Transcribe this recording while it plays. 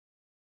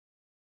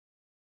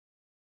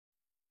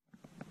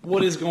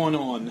What is going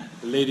on,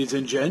 ladies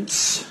and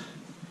gents?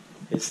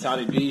 It's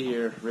Toddy B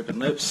here, Rippin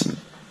Lips.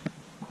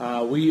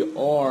 We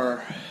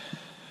are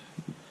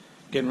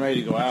getting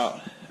ready to go out.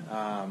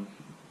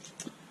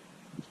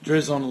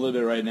 Drizzling a little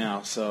bit right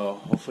now, so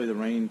hopefully the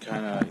rain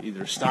kind of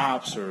either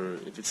stops, or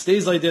if it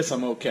stays like this,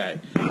 I'm okay.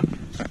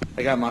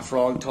 I got my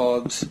Frog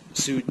Togs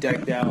suit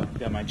decked out,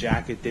 got my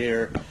jacket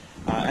there.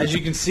 As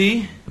you can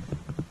see,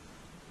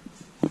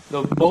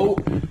 the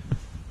boat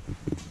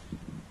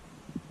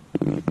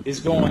is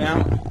going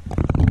out.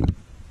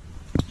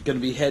 Going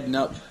to be heading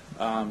up,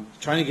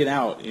 trying to get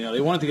out. You know,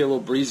 they want it to get a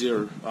little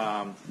breezier,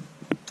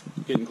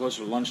 getting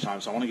closer to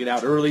lunchtime. So I want to get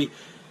out early,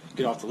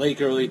 get off the lake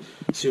early,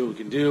 see what we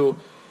can do.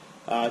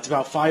 It's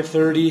about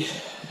 5:30.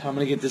 I'm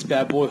going to get this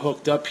bad boy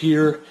hooked up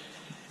here,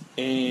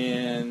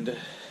 and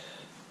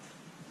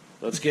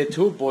let's get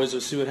to it, boys.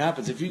 Let's see what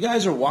happens. If you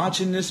guys are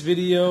watching this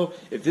video,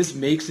 if this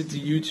makes it to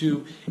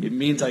YouTube, it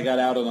means I got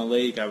out on the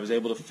lake. I was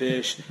able to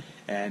fish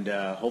and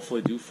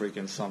hopefully do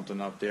freaking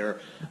something up there.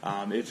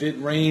 If it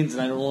rains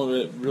and I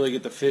don't really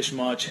get to fish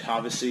much,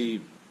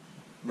 obviously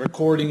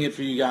recording it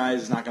for you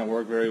guys is not going to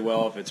work very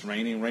well if it's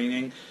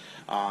raining.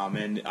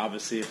 And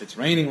obviously if it's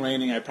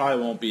raining, I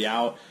probably won't be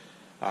out,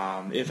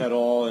 if at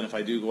all. And if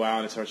I do go out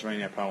and it starts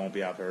raining, I probably won't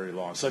be out very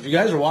long. So if you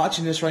guys are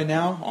watching this right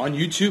now on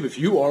YouTube, if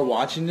you are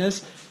watching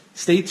this,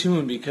 stay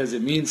tuned because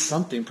it means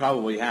something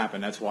probably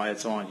happened. That's why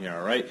it's on here,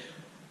 all right?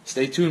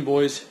 Stay tuned,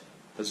 boys.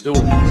 Let's do it.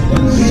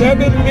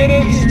 7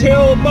 minutes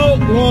till boat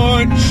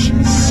launch.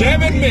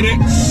 7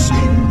 minutes.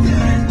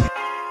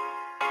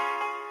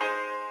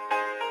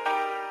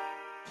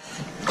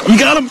 You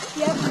got him?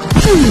 Yep.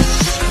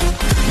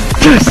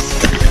 Yes!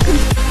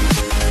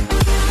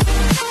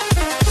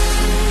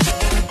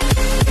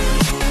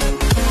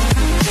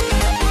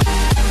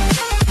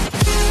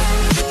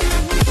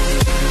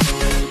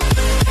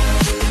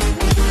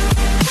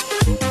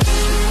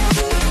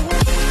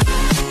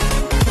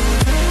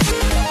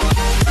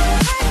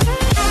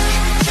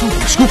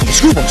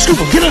 Scoop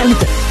him, get underneath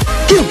there.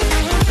 Get him.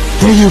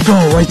 There you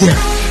go, right there.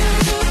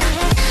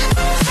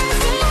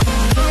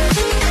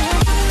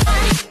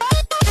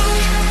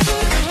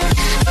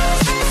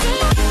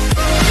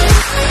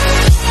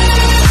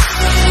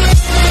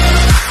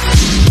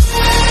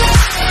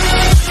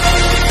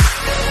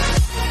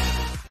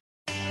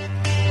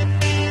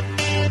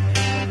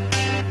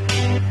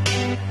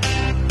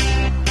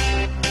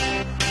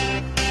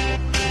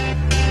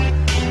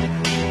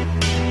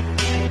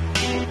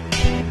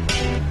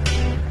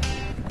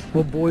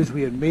 Well, boys,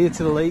 we had made it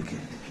to the lake.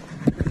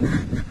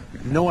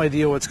 No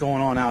idea what's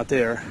going on out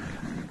there.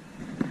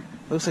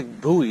 Looks like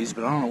buoys,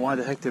 but I don't know why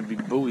the heck there'd be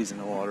buoys in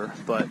the water.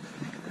 But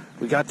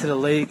we got to the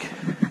lake.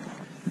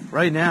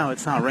 Right now,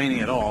 it's not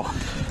raining at all.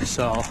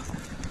 So,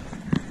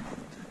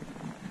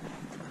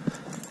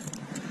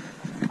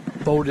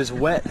 boat is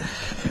wet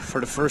for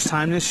the first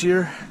time this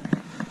year.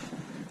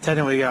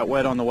 Technically got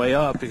wet on the way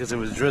up because it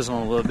was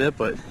drizzling a little bit,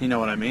 but you know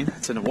what I mean.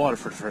 It's in the water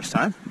for the first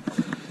time.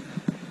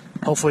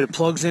 Hopefully it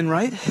plugs in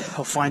right.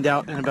 I'll find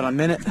out in about a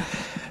minute.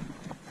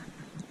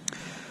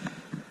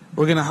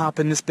 We're going to hop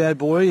in this bad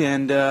boy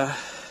and let's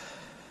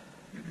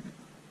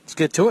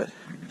get to it.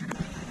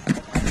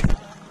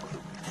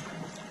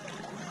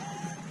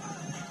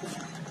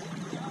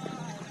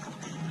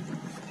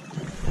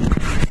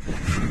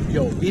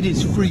 Yo, it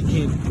is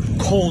freaking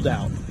cold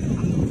out.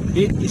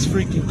 It is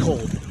freaking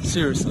cold.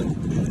 Seriously.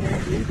 Oh,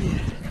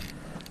 baby.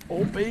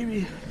 Oh,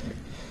 baby.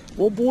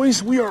 Well,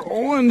 boys, we are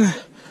on.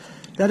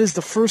 That is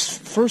the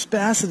first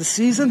bass of the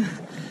season,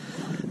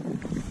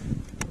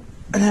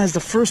 and has the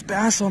first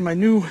bass on my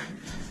new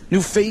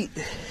fate.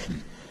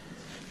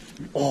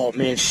 Oh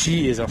man,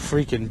 she is a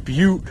freaking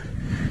beaut.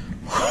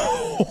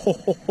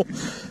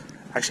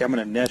 Actually, I'm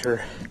gonna net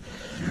her.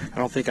 I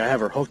don't think I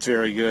have her hooked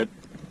very good.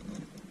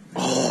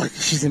 Oh,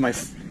 she's in my.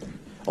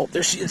 Oh,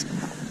 there she is.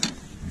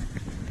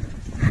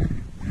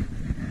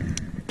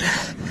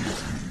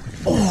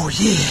 Oh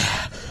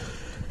yeah,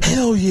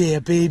 hell yeah,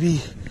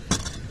 baby.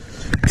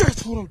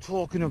 That's what I'm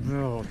talking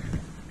about.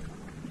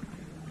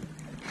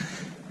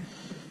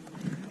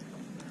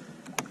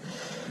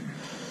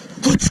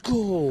 Let's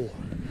go.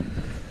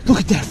 Look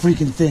at that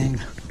freaking thing.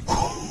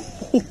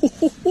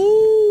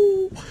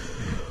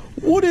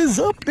 What is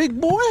up, big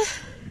boy?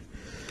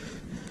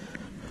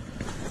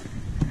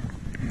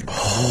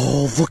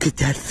 Oh, look at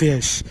that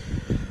fish.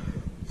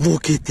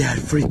 Look at that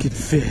freaking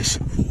fish.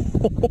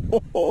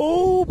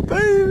 Oh,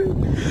 baby.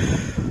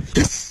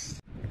 Yes.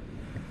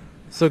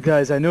 So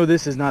guys, I know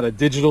this is not a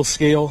digital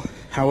scale.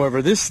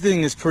 However, this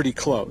thing is pretty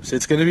close.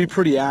 It's going to be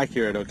pretty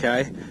accurate,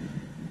 okay?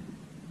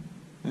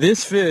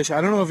 This fish,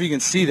 I don't know if you can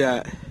see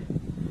that,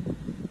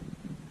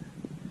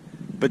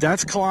 but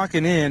that's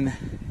clocking in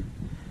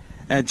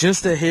at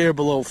just a hair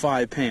below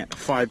 5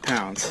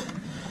 pounds.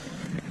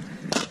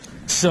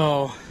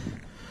 So,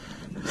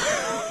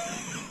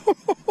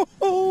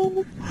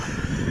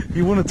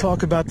 you want to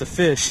talk about the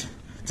fish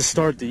to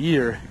start the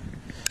year.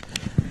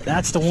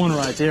 That's the one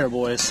right there,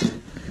 boys.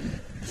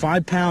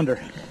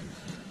 5-pounder.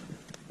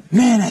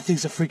 Man, that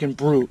thing's a freaking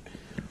brute.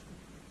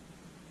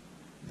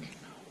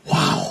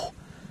 Wow.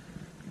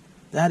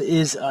 That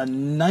is a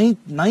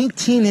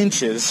 19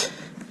 inches.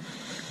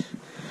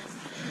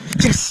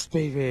 Yes,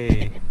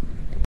 baby.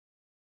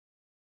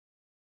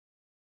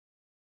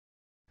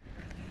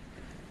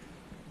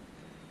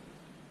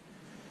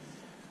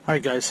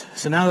 Alright guys,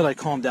 so now that I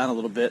calmed down a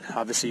little bit,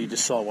 obviously you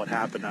just saw what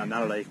happened.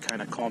 Now that I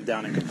kind of calmed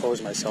down and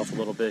composed myself a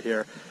little bit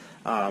here,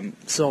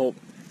 so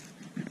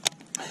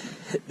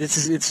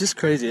it's just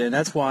crazy, and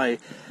that's why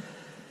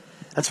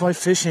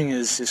fishing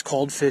is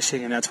called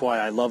fishing, and that's why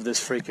I love this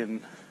freaking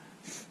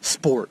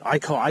sport. I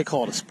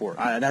call it a sport.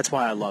 That's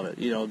why I love it.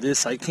 You know,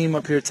 I came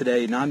up here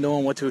today not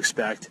knowing what to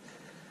expect.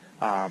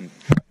 Kind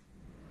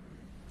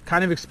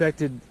of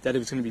expected that it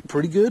was going to be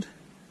pretty good.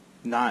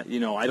 Not, you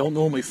know, I don't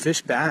normally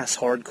fish bass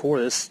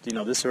hardcore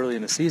this early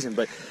in the season,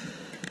 but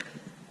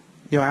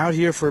you know, out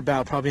here for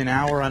about probably an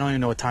hour. I don't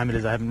even know what time it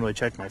is. I haven't really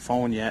checked my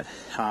phone yet.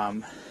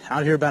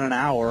 Out here about an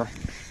hour.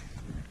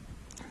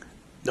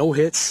 No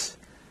hits.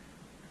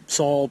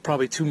 Saw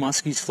probably 2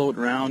 muskies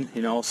floating around.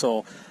 You know,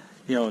 so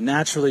you know,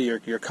 naturally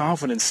your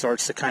confidence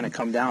starts to kind of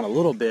come down a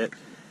little bit.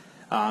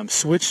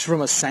 Switched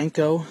from a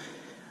Senko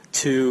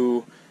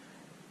to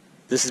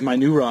this is my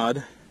new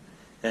rod.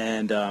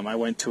 And I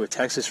went to a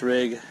Texas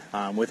rig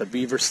with a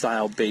beaver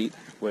style bait,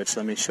 which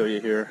let me show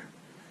you here.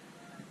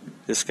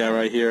 This guy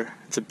right here.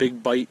 It's a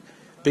big bite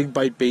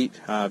bait,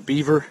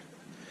 beaver.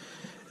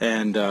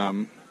 And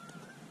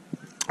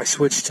I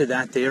switched to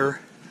that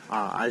there.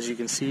 As you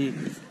can see,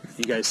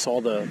 you guys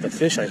saw the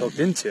fish I hooked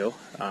into.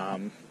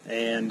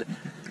 And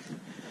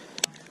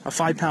a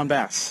 5-pound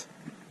bass.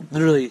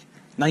 Literally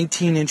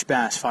 19-inch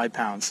bass, 5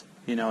 pounds.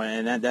 You know,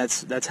 and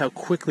that's how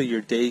quickly your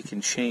day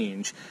can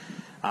change.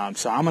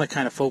 So I'm going to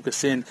kind of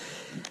focus in.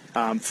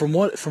 From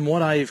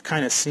what I've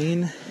kind of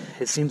seen,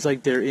 it seems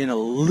like they're in a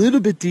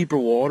little bit deeper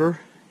water.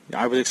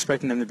 I was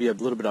expecting them to be a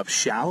little bit up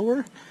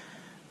shallower,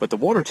 but the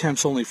water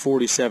temp's only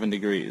 47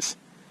 degrees.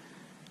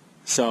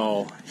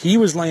 So he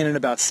was laying in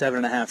about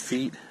 7.5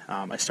 feet.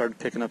 I started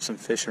picking up some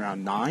fish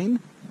around 9.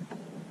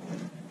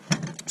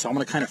 So I'm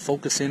going to kind of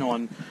focus in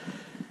on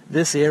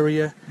this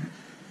area.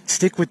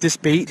 Stick with this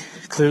bait.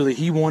 Clearly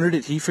he wanted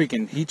it. He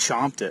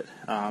chomped it.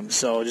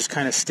 So just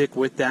kind of stick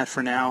with that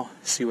for now.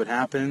 See what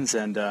happens,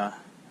 and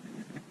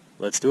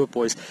let's do it,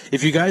 boys.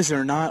 If you guys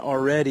are not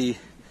already,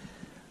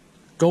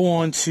 go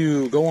on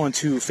to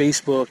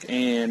Facebook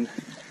and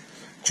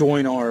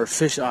join our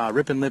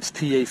Rippin LIPZ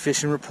PA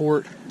fishing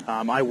report.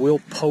 I will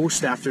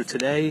post after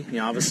today. You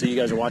know, obviously you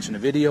guys are watching the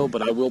video,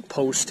 but I will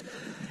post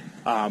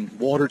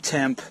water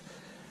temp.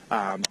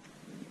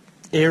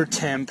 Air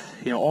temp,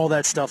 you know, all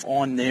that stuff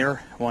on there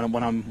when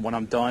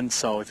I'm done.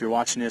 So if you're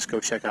watching this, go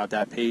check out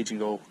that page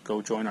and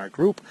go join our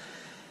group.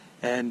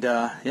 And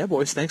yeah,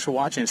 boys, thanks for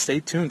watching.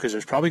 Stay tuned because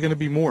there's probably going to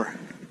be more.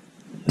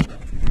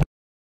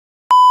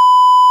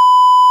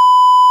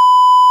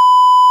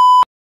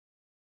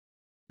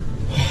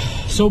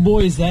 So,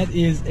 boys, that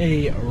is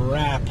a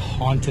wrap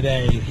on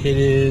today. It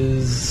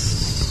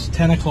is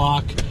 10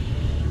 o'clock,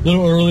 a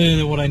little earlier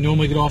than what I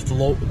normally get off the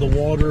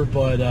water,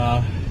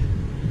 but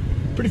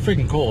pretty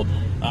freaking cold.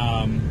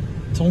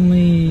 It's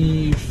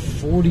only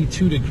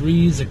 42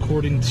 degrees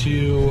according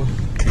to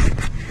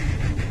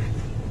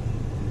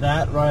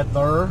that right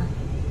there.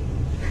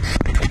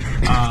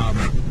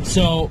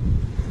 So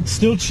it's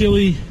still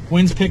chilly.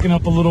 Wind's picking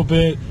up a little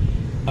bit.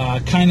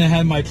 Kind of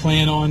had my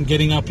plan on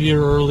getting up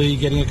here early,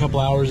 getting a couple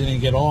hours in and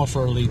get off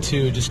early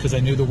too, just because I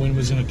knew the wind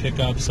was going to pick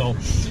up. So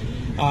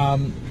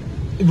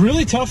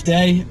really tough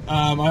day.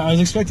 I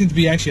was expecting it to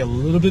be actually a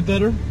little bit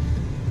better,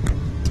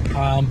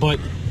 but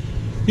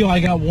you know,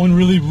 I got one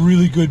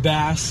really good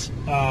bass.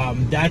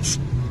 That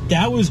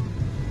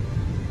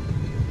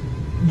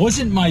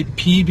wasn't my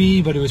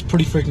PB, but it was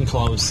pretty freaking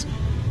close.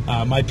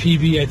 My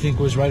PB I think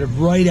was right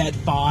at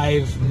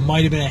 5,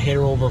 might have been a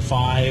hair over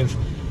 5.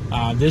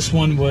 This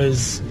one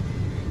was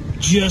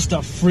just a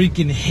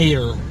freaking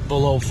hair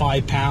below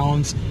 5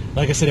 pounds.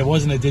 Like I said, it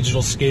wasn't a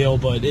digital scale,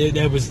 but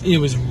it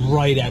was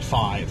right at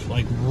 5,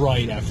 like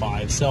right at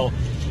 5. So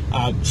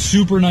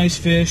super nice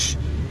fish.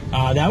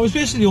 That was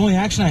basically the only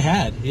action I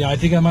had. You know, I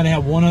think I might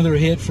have had one other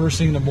hit first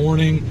thing in the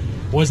morning.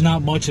 Was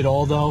not much at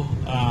all though.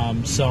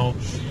 So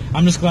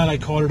I'm just glad I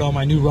caught it on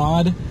my new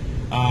rod.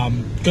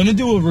 Gonna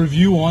do a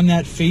review on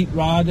that Fate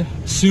rod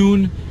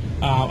soon.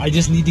 I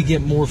just need to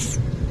get more.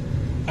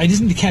 I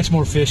just need to catch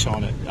more fish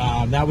on it.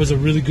 That was a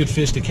really good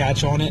fish to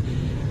catch on it.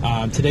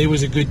 Today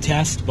was a good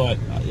test, but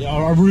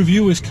our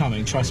review is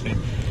coming. Trust me.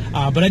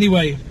 But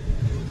anyway,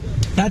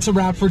 that's a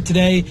wrap for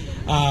today.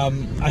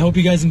 I hope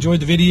you guys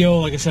enjoyed the video.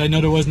 Like I said, I know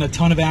there wasn't a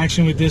ton of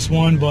action with this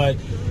one, but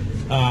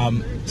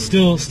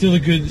still a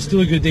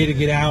good day to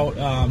get out.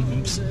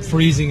 It's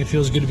freezing. It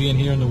feels good to be in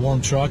here in the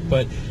warm truck.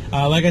 But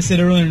like I said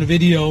earlier in the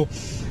video,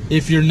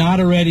 if you're not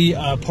already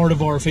part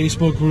of our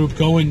Facebook group,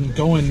 go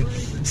and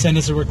send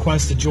us a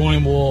request to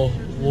join.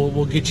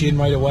 We'll get you in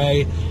right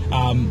away.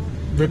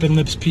 Rippin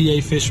LIPZ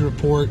PA Fishing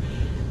Report.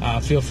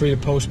 Feel free to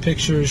post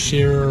pictures,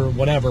 share,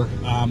 whatever.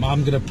 I'm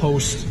going to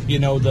post, you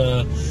know,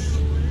 the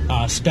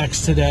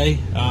specs today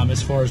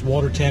as far as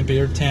water temp,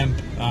 air temp,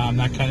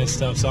 that kind of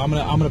stuff. So I'm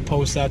gonna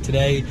post that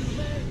today.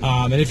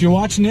 And if you're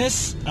watching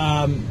this,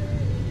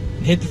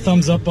 hit the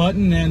thumbs up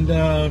button,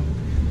 and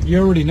you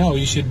already know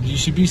you should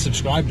be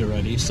subscribed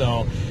already.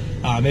 So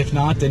if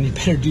not, then you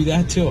better do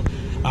that too.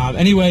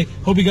 Anyway,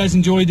 hope you guys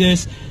enjoyed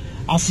this.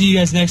 I'll see you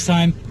guys next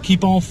time.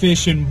 Keep on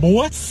fishing,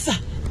 boys.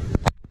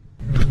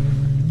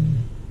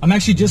 I'm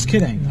actually just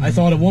kidding. I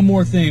thought of one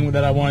more thing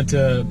that I wanted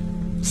to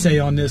say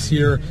on this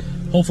here.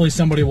 Hopefully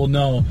somebody will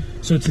know.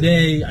 So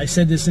today, I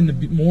said this in the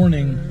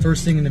morning,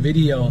 first thing in the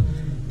video,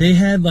 they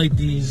had like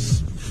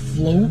these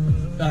float,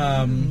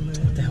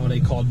 what the hell are they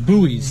called?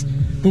 Buoys,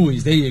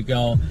 there you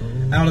go.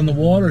 Out in the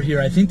water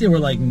here, I think they were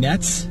like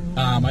nets.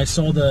 I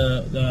saw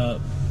the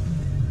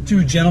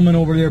two gentlemen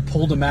over there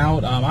pulled them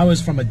out. I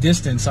was from a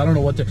distance. I don't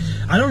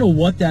know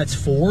what that's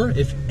for.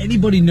 If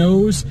anybody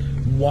knows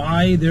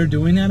why they're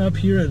doing that up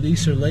here at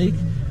Leaser Lake,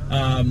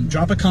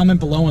 drop a comment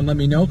below and let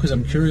me know, because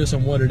I'm curious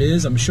on what it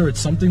is. I'm sure it's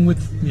something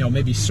with, you know,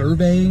 maybe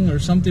surveying or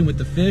something with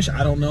the fish.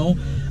 I don't know.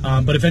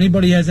 But if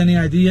anybody has any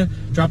idea,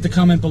 drop the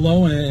comment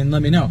below and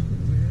let me know.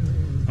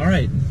 All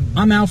right,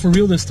 I'm out for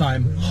real this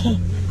time.